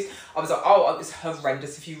confused. I was like, oh, it was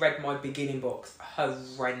horrendous. If you read my beginning books,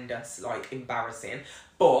 horrendous, like embarrassing,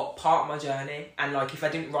 but part of my journey. And like if I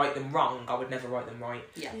didn't write them wrong, I would never write them right.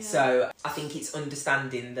 So I think it's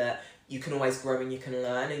understanding that you can always grow and you can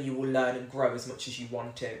learn, and you will learn and grow as much as you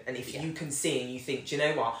want to. And if you can see and you think, do you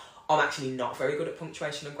know what, I'm actually not very good at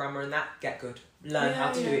punctuation and grammar and that, get good. Learn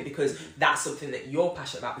how to do it, because that's something that you're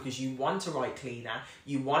passionate about, because you want to write cleaner,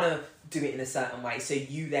 you want to do it in a certain way, so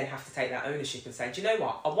you then have to take that ownership and say, do you know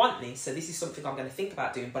what, I want this, so this is something I'm going to think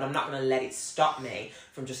about doing, but I'm not going to let it stop me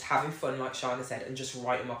from just having fun, like Shana said, and just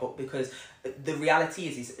writing my book, because the reality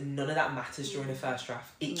is none of that matters during a first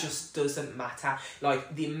draft. It just doesn't matter.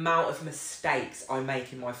 Like the amount of mistakes I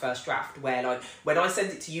make in my first draft, where like when I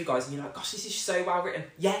send it to you guys and you're like, gosh, this is so well written,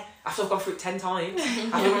 after I've gone through it 10 times,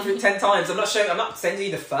 I'm not sending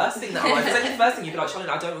you the first thing that I write. If I send you the first thing, you'd be like, Charlene,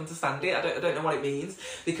 I don't understand it, I don't know what it means,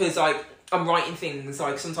 because like I'm writing things,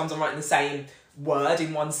 like sometimes I'm writing the same word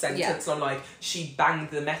in one sentence. I'm like, she banged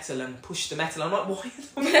the metal and pushed the metal. I'm like,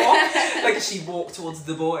 what? Like she walked towards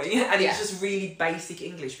the boy, and it's just really basic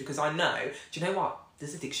English, because I know, do you know what,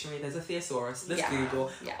 there's a dictionary, there's a thesaurus, there's Google.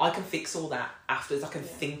 I can fix all that afterwards. I can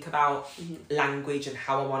think about language and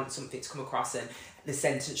how I want something to come across, and the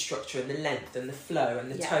sentence structure and the length and the flow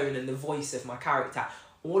and the tone and the voice of my character.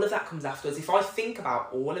 All of that comes afterwards. If I think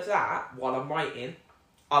about all of that while I'm writing,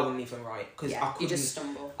 I wouldn't even write, because you just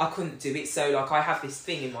stumble. I couldn't do it. So like I have this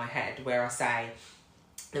thing in my head where I say,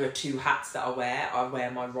 there are two hats that I wear. I wear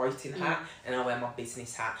my writing hat and I wear my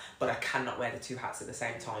business hat, but I cannot wear the two hats at the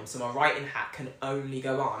same time. So my writing hat can only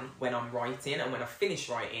go on when I'm writing, and when I finish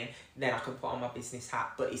writing, then I can put on my business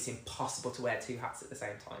hat, but it's impossible to wear two hats at the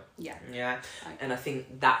same time. Okay. And I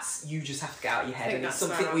think that's, you just have to get out of your head, and it's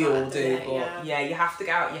something we all do, but you have to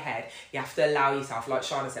get out of your head. You have to allow yourself, like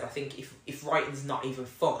Shana said, I think if writing's not even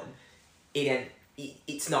fun,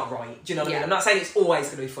 it's not right. Do you know what I mean? I'm not saying it's always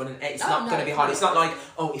going to be fun and it's not going to be hard. It's not like,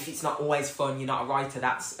 oh, if it's not always fun, you're not a writer.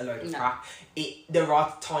 That's a load of crap. There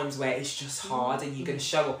are times where it's just hard, and you're going to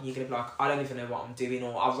show up and you're going to be like, I don't even know what I'm doing,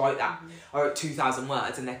 or I wrote 2,000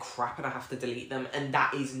 words and they're crap and I have to delete them, and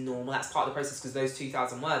that is normal. That's part of the process, because those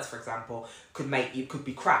 2,000 words, for example, could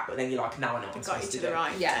be crap, but then you're like, now I know what I'm supposed to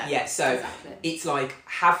do. So it's like,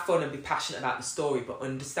 have fun and be passionate about the story, but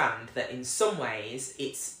understand that in some ways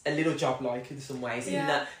it's a little job like in some ways, in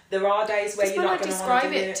that there are days where you're not going to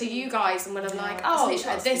describe it to you guys, and when I'm like, oh,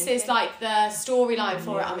 this is like the storyline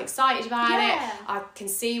for it, I'm excited about it, I can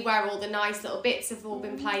see where all the nice little bits have all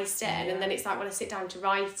been placed in, and then it's like when I sit down to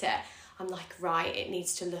write it, I'm like, right, it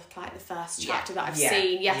needs to look like the first chapter that I've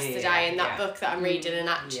seen yesterday in that book that I'm reading, and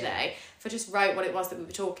actually if I just wrote what it was that we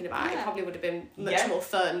were talking about, it probably would have been much more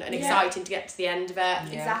fun and exciting to get to the end of it.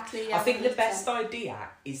 Exactly. I think the best idea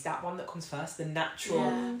is that one that comes first, the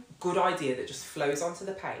natural good idea that just flows onto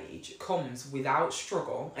the page, comes without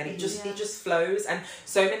struggle, and it just flows. And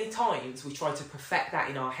so many times we try to perfect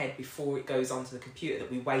that in our head before it goes onto the computer,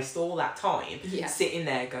 that we waste all that time sitting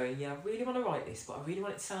there going, I really want to write this, but I really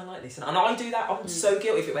want it to sound like this. And I do that. I'm so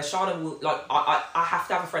guilty of it, where Shana will, like, I have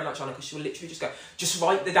to have a friend like Shana, because she will literally just go, just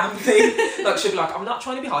write the damn thing. Like, she'll be like, I'm not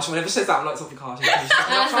trying to be harsh. Whenever she says that, I'm like, something harsh. I'm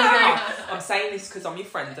not trying to be harsh. I'm saying this because I'm your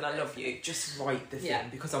friend and I love you. Just write the thing,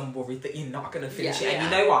 because I'm worried that you're not going to finish it. And you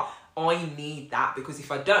know what? I need that, because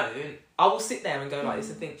if I don't, I will sit there and go like this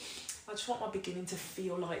and think, I just want my beginning to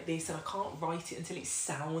feel like this, and I can't write it until it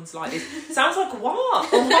sounds like this. Sounds like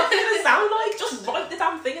what? Or what's it going to sound like? Just write the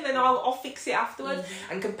damn thing and then I'll fix it afterwards.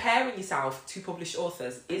 And comparing yourself to published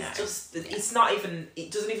authors is just, it's not even,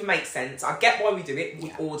 it doesn't even make sense. I get why we do it.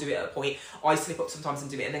 We all do it at a point. I slip up sometimes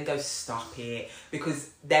and do it and then go, stop it, because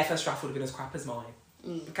their first draft would have been as crap as mine.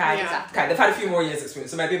 Okay, okay, they've had a few more years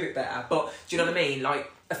experience, so maybe a bit better. But do you know what I mean?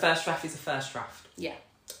 Like, a first draft is a first draft. Yeah.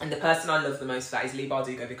 And the person I love the most for that is Lee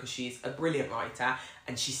Bardugo, because she's a brilliant writer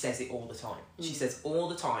and she says it all the time. She says all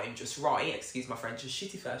the time, just write, excuse my French, a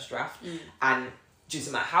shitty first draft, and just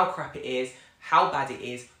no matter how crap it is, how bad it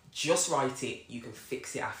is, just write it, you can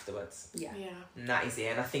fix it afterwards. Yeah. And that is it.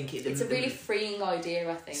 And I think it's a really freeing idea,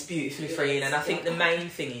 I think. It's beautifully freeing. And I think the main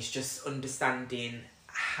thing is just understanding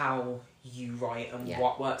how you write and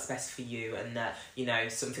what works best for you. And that, you know,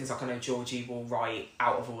 some things, like I know Georgie will write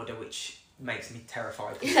out of order, which makes me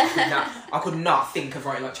terrified. I could not think of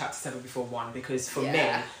writing like chapter 7 before 1, because for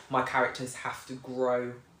me, my characters have to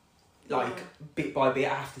grow like bit by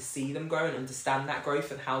bit. I have to see them grow and understand that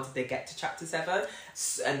growth and how did they get to chapter 7.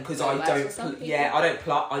 And because I don't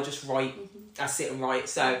plot, I just write. I sit and write,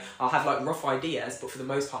 so I'll have like rough ideas, but for the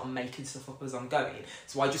most part I'm making stuff up as I'm going,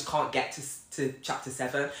 so I just can't get to chapter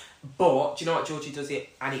 7. But do you know what, Georgie does it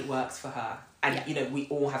and it works for her. And you know, we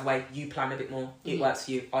all have a way. You plan a bit more, it works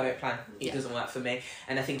for you. I don't plan, it doesn't work for me.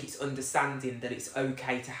 And I think it's understanding that it's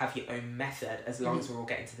okay to have your own method, as long as we're all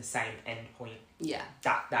getting to the same end point.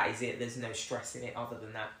 That is it. There's no stress in it other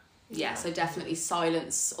than that. So definitely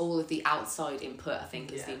silence all of the outside input, I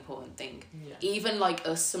think, is the important thing. Even like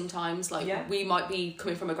us sometimes, like we might be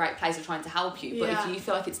coming from a great place of trying to help you, but if you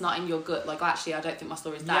feel like it's not in your gut, like, actually I don't think my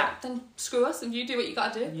story's that, then screw us and you do what you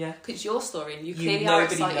gotta do. Because it's your story and you clearly are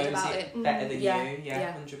excited about it. Better than you.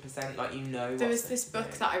 100%. Like, you know. There was this book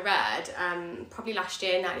that I read probably last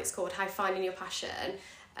year now, it's called How Finding Your Passion.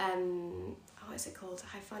 What is it called?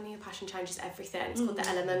 How Finding Your Passion Changes Everything. It's called The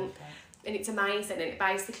Element. And it's amazing, and it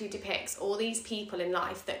basically depicts all these people in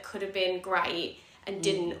life that could have been great and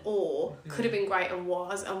didn't, or could have been great and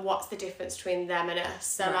was, and what's the difference between them and us.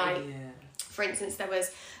 So for instance, there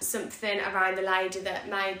was something around the lady that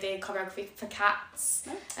made the choreography for Cats,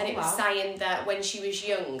 and it was saying that when she was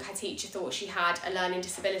young, her teacher thought she had a learning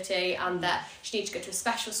disability and that she needed to go to a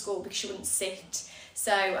special school because she wouldn't sit.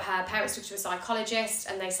 So her parents took her to a psychologist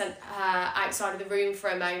and they sent her outside of the room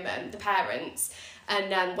for a moment, the parents.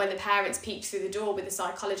 And when the parents peeked through the door with the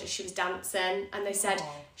psychologist, she was dancing. And they said,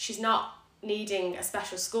 she's not needing a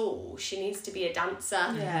special school, she needs to be a dancer.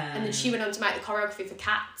 And then she went on to make the choreography for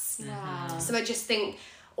Cats. So I just think,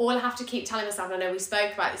 all I have to keep telling myself, and I know we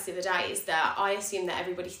spoke about this the other day, is that I assume that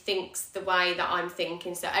everybody thinks the way that I'm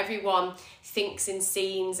thinking. So everyone thinks in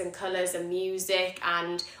scenes and colours and music,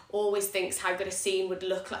 and always thinks how good a scene would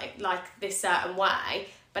look like this certain way.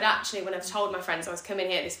 But actually, when I've told my friends I was coming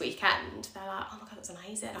here this weekend, they're like, oh my God, that's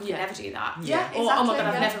amazing. I could never do that. Or, oh my God,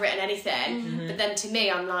 I've never written anything. But then to me,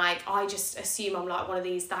 I'm like, I just assume I'm like one of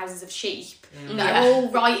these thousands of sheep that are all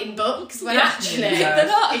writing books, when actually they're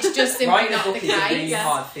not. It's just simply not the case. Writing a book is a really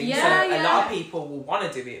hard thing. So a lot of people will want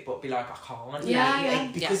to do it, but be like, I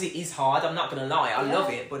can't. Because it is hard. I'm not going to lie. I love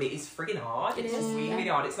it, but it is frigging hard. It's really, really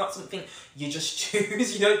hard. It's not something you just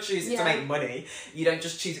choose. You don't choose it to make money. You don't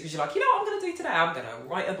just choose it because you're like, you know what I'm going to do today? I'm going to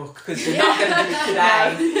write a book, because you're not going to do it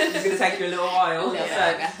today. It's going to take you a little while.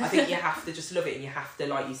 I think you have to just love it, and you have to,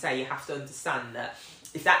 like you say, you have to understand that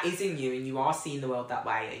if that is in you and you are seeing the world that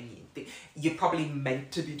way, and you're probably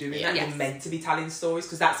meant to be doing that, you're meant to be telling stories,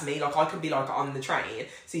 because that's me. Like, I can be like on the train,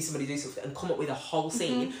 see somebody do something and come up with a whole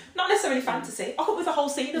scene, not necessarily fantasy, I come up with a whole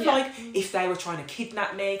scene of like, if they were trying to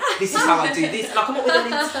kidnap me, this is how I do this, and I come up with an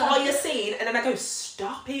entire scene, and then I go,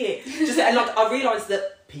 stop it. And like, I realise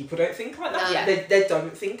that people don't think like that. They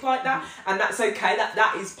don't think like that, and that's okay.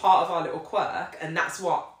 That is part of our little quirk, and that's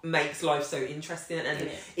what makes life so interesting. And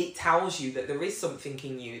it tells you that there is something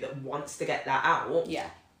in you that wants to get that out.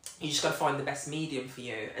 You just got to find the best medium for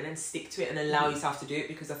you and then stick to it and allow yourself to do it,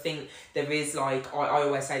 because I think there is like, I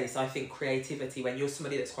always say this, I think creativity, when you're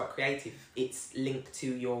somebody that's quite creative, it's linked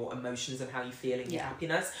to your emotions and how you feel and your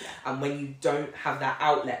happiness. And when you don't have that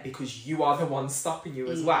outlet because you are the one stopping you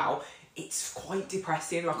as well, it's quite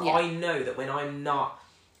depressing. Like I know that when I'm not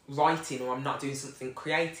writing or I'm not doing something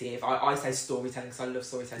creative, I say storytelling because I love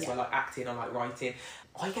storytelling, so I like acting, I like writing,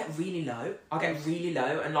 I get really low.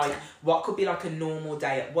 And like what could be like a normal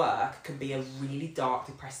day at work can be a really dark,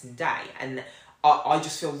 depressing day, and I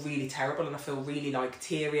just feel really terrible and I feel really like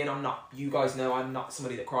teary, and I'm not, you guys know I'm not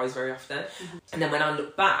somebody that cries very often. And then when I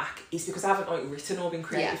look back, it's because I haven't like written or been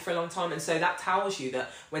creative for a long time, and so that tells you that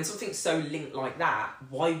when something's so linked like that,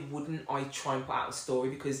 why wouldn't I try and put out a story?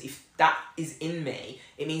 Because if that is in me,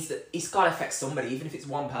 it means that it's got to affect somebody, even if it's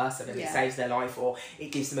one person and it saves their life or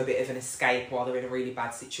it gives them a bit of an escape while they're in a really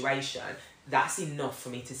bad situation. That's enough for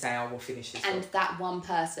me to say I will finish this and book. That one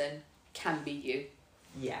person can be you.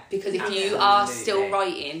 Yeah. Because if you are still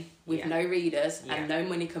writing with no readers and no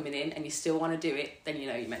money coming in and you still want to do it, then you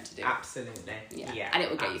know you're meant to do it. Absolutely. Yeah. And it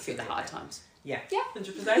will get you through the hard times. Yeah.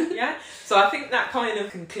 100%. Yeah. So I think that kind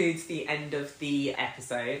of concludes the end of the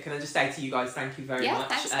episode. Can I just say to you guys, thank you very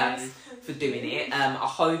much for doing it. I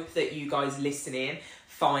hope that you guys listening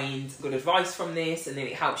find good advice from this, and then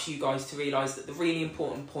it helps you guys to realise that the really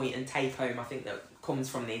important point and take home, I think, that comes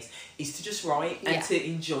from this is to just write and to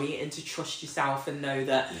enjoy it and to trust yourself and know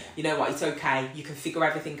that you know what, it's okay, you can figure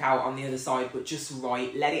everything out on the other side, but just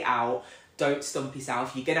write, let it out. Don't stump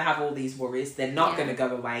yourself. You're going to have all these worries. They're not going to go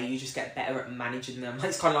away. You just get better at managing them.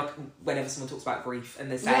 It's kind of like whenever someone talks about grief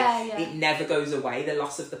and they say it never goes away, the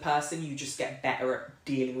loss of the person. You just get better at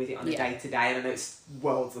dealing with it on a day-to-day. And I know it's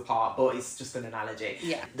worlds apart, but it's just an analogy.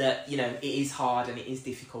 Yeah. That, you know, it is hard and it is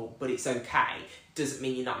difficult, but it's okay. Doesn't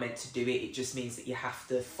mean you're not meant to do it. It just means that you have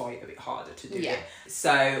to fight a bit harder to do it.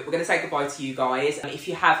 So we're going to say goodbye to you guys. If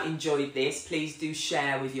you have enjoyed this, please do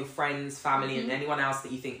share with your friends, family, and anyone else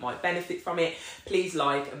that you think might benefit from it. Please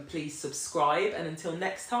like and please subscribe. And until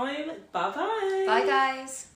next time, bye-bye. Bye, guys.